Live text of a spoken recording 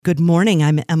Good morning.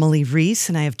 I'm Emily Reese,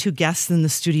 and I have two guests in the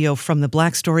studio from the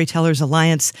Black Storytellers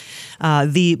Alliance.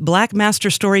 The Black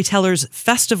Master Storytellers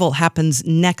Festival happens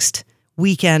next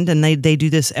weekend, and they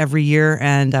do this every year.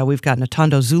 And we've got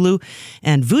Ntando Zulu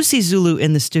and Vusi Zulu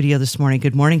in the studio this morning.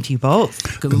 Good morning to you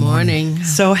both. Good morning.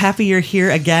 So happy you're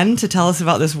here again to tell us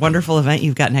about this wonderful event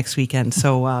you've got next weekend.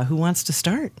 So who wants to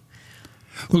start?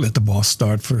 We'll let the boss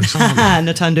start first.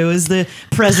 Ntando is the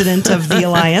president of the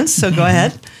Alliance, so go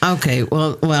ahead. Okay.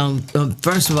 Well.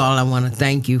 First of all, I want to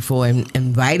thank you for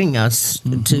inviting us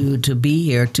to be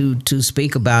here to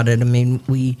speak about it. I mean,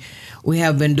 we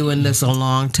have been doing this a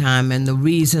long time, and the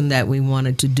reason that we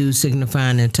wanted to do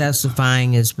signifying and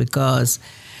testifying is because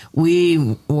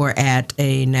we were at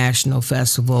a national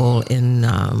festival in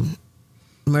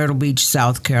Myrtle Beach,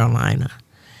 South Carolina.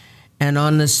 And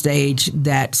on the stage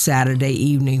that Saturday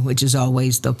evening, which is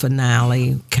always the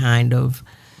finale, kind of,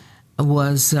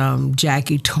 was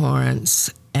Jackie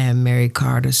Torrance and Mary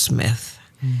Carter Smith.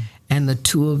 And the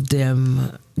two of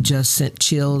them just sent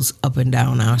chills up and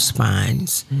down our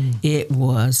spines. It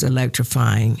was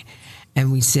electrifying.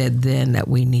 And we said then that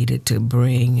we needed to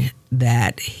bring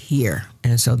that here.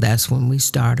 And so that's when we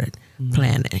started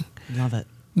planning. Love it.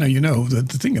 Now, you know, the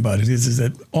thing about it is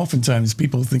that oftentimes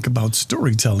people think about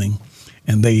storytelling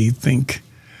and they think,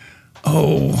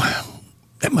 oh,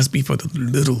 that must be for the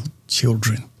little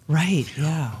children. Right,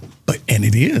 yeah. And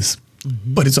it is.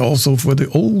 But it's also for the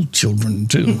old children,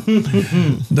 too.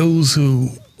 Those who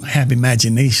have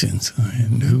imaginations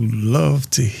and who love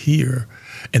to hear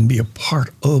and be a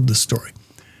part of the story.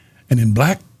 And in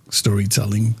Black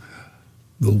storytelling,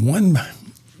 the one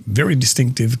very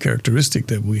distinctive characteristic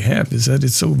that we have is that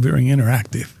it's so very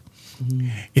interactive.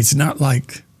 It's not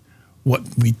like what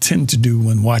we tend to do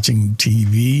when watching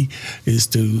TV is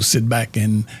to sit back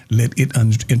and let it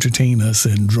entertain us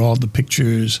and draw the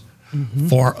pictures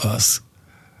for us.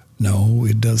 No,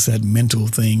 it does that mental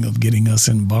thing of getting us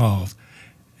involved.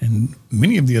 And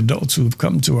many of the adults who have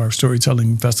come to our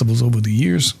storytelling festivals over the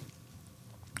years,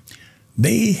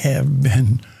 they have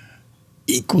been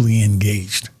equally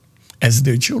engaged as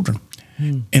their children.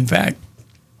 In fact,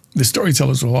 the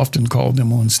storytellers will often call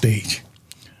them on stage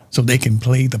so they can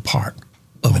play the part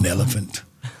of an elephant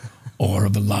or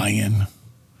of a lion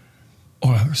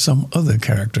or some other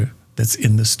character that's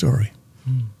in the story.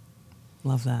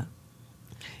 Love that.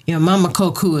 Yeah, Mama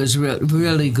Koku is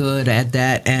really good at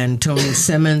that, and Tony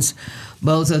Simmons,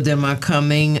 both of them are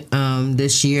coming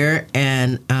this year.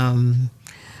 And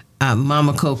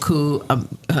Mama Koku,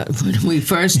 when we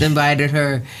first invited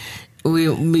her,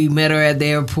 we met her at the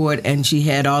airport, and she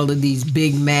had all of these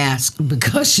big masks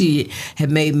because she had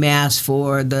made masks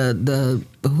for the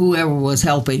whoever was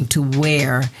helping to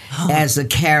wear as a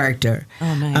character.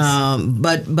 Oh,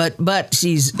 nice. But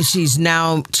she's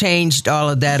now changed all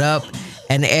of that up.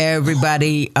 And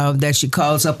everybody that she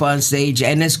calls up on stage,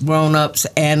 and it's grown-ups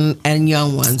and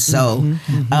young ones. So,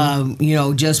 you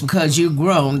know, just because you're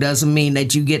grown doesn't mean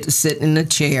that you get to sit in a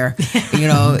chair. You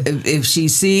know, if she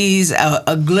sees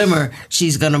a glimmer,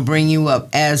 she's going to bring you up,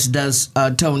 as does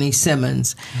Tony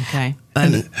Simmons. Okay.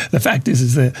 And the fact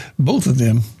is that both of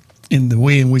them, in the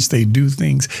way in which they do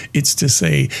things, it's to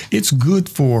say it's good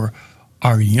for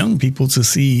our young people to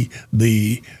see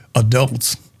the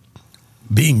adults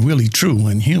being really true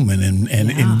and human and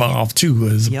involved, too,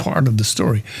 as a part of the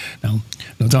story. Now,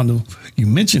 Ntando, you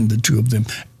mentioned the two of them.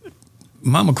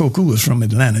 Mama Koku is from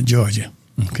Atlanta, Georgia,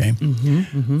 okay?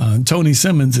 Tony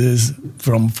Simmons is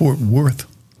from Fort Worth,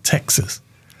 Texas.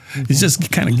 It's just to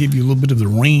kind of give you a little bit of the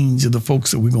range of the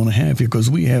folks that we're going to have here, because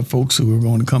we have folks who are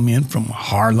going to come in from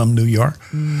Harlem, New York,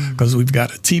 because we've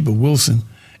got Atiba Wilson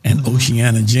and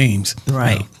Oceana James.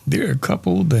 Right. Now, they're a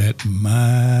couple that,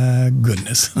 my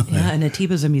goodness. Yeah, and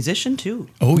Atiba's a musician, too.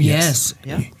 Oh, yes.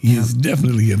 Yeah. He is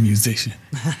definitely a musician.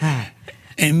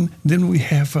 And then we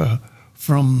have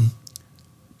from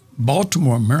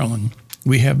Baltimore, Maryland,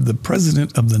 we have the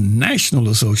president of the National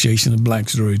Association of Black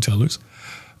Storytellers,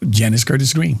 Janice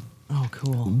Curtis Green. Oh,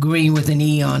 cool. Green with an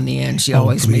E on the end. She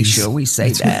always makes sure we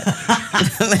say that.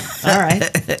 All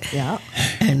right. Yeah.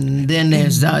 And then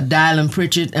there's Dylan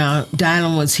Pritchett.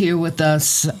 Dylan was here with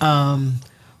us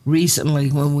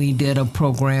recently when we did a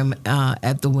program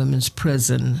at the women's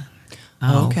prison,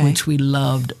 which we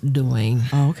loved doing.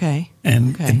 Oh, okay.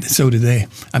 And so did they.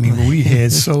 I mean, we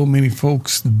had so many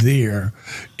folks there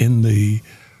in the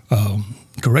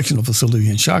correctional facility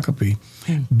in Shakopee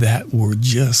that were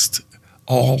just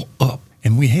all up.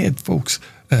 And we had folks,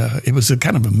 it was a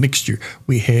kind of a mixture.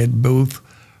 We had both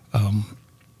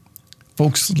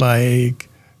folks like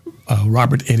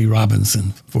Robert Eddie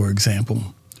Robinson, for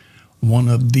example, one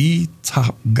of the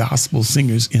top gospel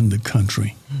singers in the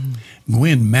country.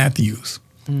 Gwen Matthews,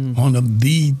 one of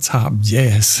the top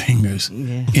jazz singers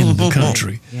in the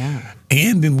country. Yeah.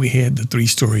 And then we had the three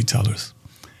storytellers.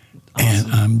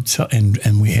 Awesome.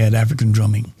 And we had African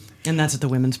drumming. And that's at the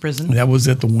women's prison? That was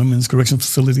at the women's correctional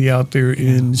facility out there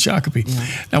in Shakopee.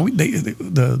 Yeah. Now,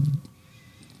 the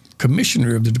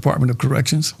commissioner of the Department of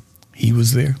Corrections, he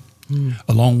was there,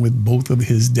 along with both of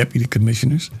his deputy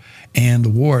commissioners and the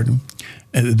warden.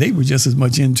 And they were just as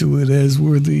much into it as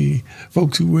were the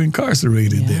folks who were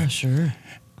incarcerated there. Yeah, sure.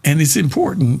 And it's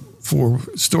important for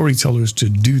storytellers to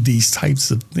do these types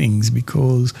of things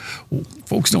because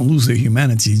folks don't lose their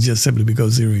humanity just simply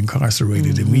because they're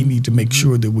incarcerated. And we need to make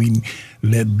sure that we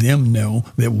let them know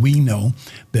that we know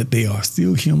that they are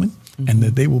still human and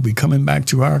that they will be coming back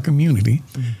to our community.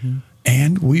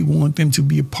 And we want them to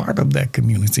be a part of that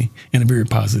community in a very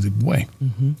positive way.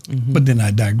 But then I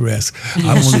digress.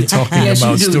 I'm only talking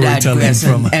about storytelling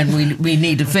from... And we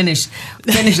need to finish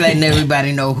letting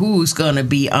everybody know who's going to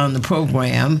be on the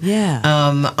program. Yeah.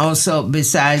 Also,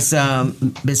 besides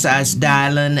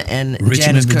Dylan and Richmond,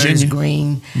 Janice Curtis Virginia.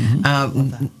 Green,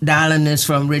 Dylan is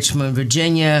from Richmond,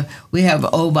 Virginia. We have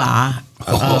Oba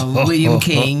William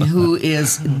King, who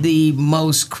is the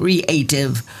most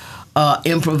creative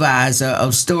improviser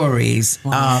of stories,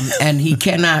 and he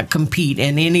cannot compete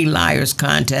in any liars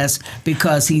contest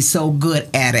because he's so good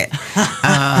at it.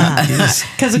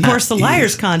 Because, of course, the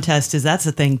Liars Contest that's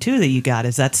the thing, too, that you got.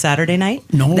 Is that Saturday night?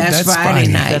 No, That's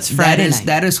Friday night. That's Friday night.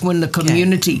 That is when the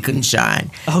community can shine.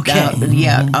 Okay.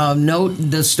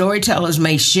 The storytellers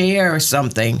may share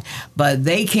something, but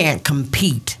they can't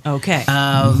compete. Okay.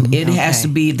 It has to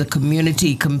be the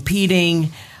community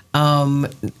competing.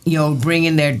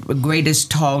 Bringing their greatest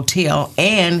tall tale.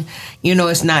 And,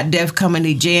 it's not Def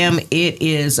Comedy Jam. It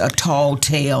is a tall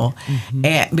tale.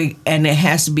 And it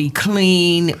has to be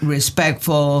clean,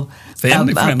 respectful,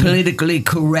 politically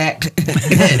correct.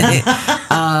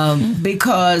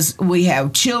 Because we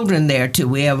have children there, too.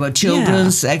 We have a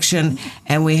children's section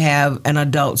and we have an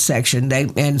adult section.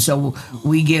 And so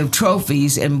we give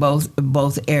trophies in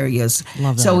both areas.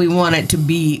 Love that. So we want it to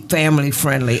be family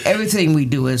friendly. Everything we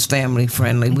do is family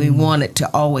friendly. We want it to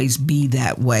always be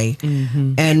that way.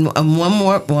 And one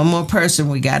more person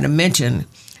we got to mention,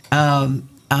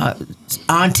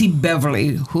 Auntie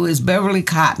Beverly, who is Beverly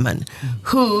Cotman,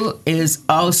 who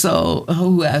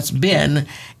has been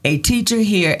a teacher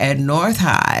here at North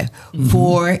High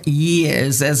for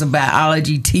years as a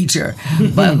biology teacher,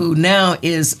 but who now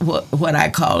is what I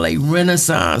call a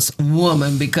Renaissance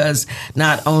woman, because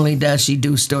not only does she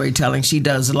do storytelling, she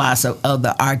does lots of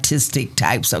other artistic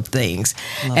types of things.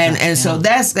 So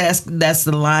that's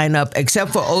the lineup,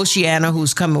 except for Oceana,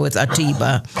 who's coming with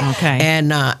Atiba. Okay.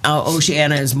 And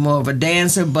Oceana is more of a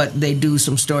dancer, but they do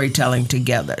some storytelling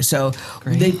together. So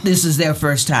this is their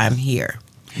first time here.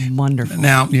 Wonderful.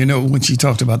 Now, when she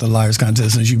talked about the Liars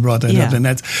Contest and she brought that up, and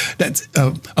that's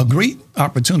a great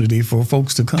opportunity for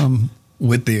folks to come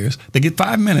with theirs. They get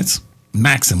 5 minutes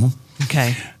maximum.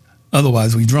 Okay.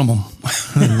 Otherwise, we drum them,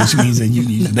 which means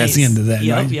that that's the end of that.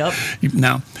 Right? Yep.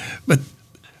 Now, but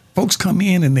folks come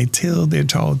in and they tell their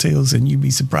tall tales, and you'd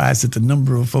be surprised at the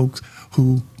number of folks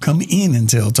who come in and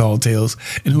tell tall tales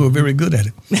and who are very good at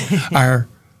it. Our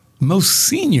most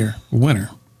senior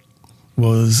winner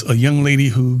was a young lady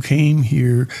who came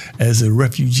here as a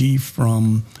refugee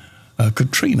from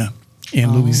Katrina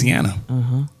in Louisiana.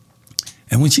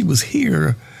 And when she was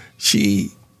here,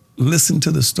 she listened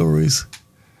to the stories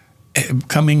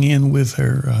coming in with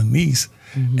her niece,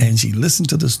 and she listened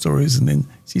to the stories, and then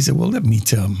she said, well, let me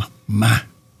tell my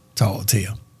tall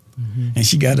tale. And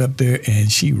she got up there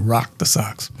and she rocked the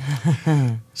socks.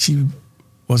 She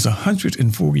was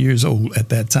 104 years old at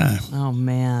that time. Oh,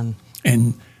 man.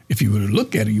 And if you were to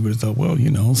look at her, you would have thought, well,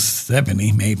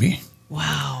 70 maybe.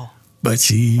 Wow. But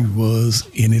she was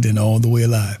in it and all the way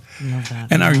alive. Love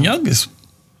that. And our youngest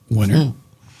winner,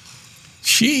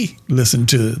 she listened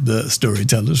to the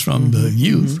storytellers from the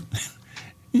youth.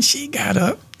 And she got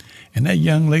up, and that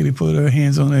young lady put her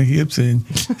hands on her hips, and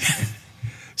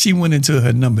she went into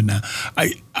her number. Now,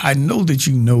 I know that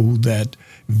you know that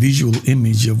visual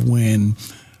image of when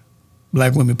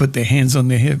black women put their hands on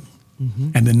their hip,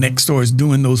 and the next door is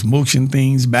doing those motion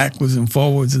things backwards and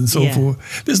forwards and so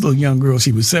forth. This little young girl,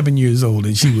 she was 7 years old,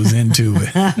 and she was into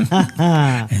it.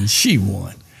 And she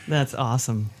won. That's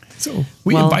awesome. So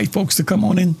we invite folks to come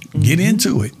on and get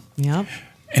into it. Yep.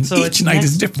 And so each night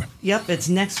is different. Yep, it's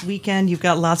next weekend. You've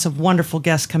got lots of wonderful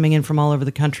guests coming in from all over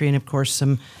the country, and, of course,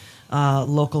 some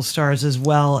local stars as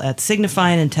well at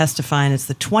Signifying and Testifying. It's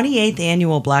the 28th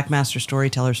Annual Black Master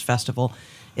Storytellers Festival.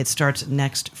 It starts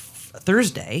next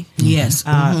Thursday. Yes.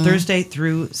 Thursday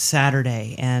through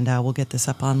Saturday. And we'll get this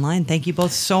up online. Thank you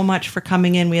both so much for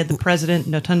coming in. We had the president,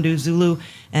 Notundu Zulu,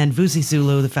 and Vusi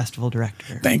Zulu, the festival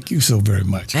director. Thank you so very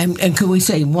much. And could we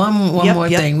say one more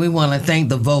Yep. thing? We want to thank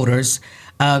the voters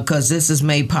because this is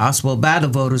made possible by the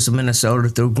voters of Minnesota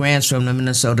through grants from the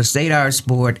Minnesota State Arts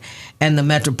Board and the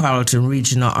Metropolitan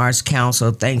Regional Arts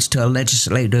Council, thanks to a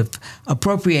legislative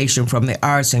appropriation from the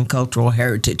Arts and Cultural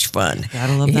Heritage Fund.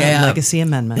 Gotta love that legacy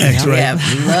amendment. That's right.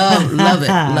 Yeah, love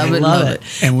it, love it.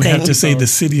 And we have Thank to say you. the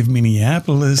city of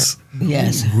Minneapolis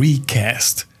Yes.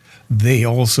 recast. They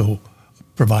also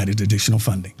provided additional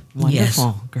funding.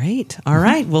 Wonderful. Great. All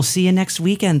right. We'll see you next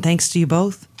weekend. Thanks to you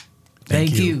both.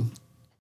 Thank you. you.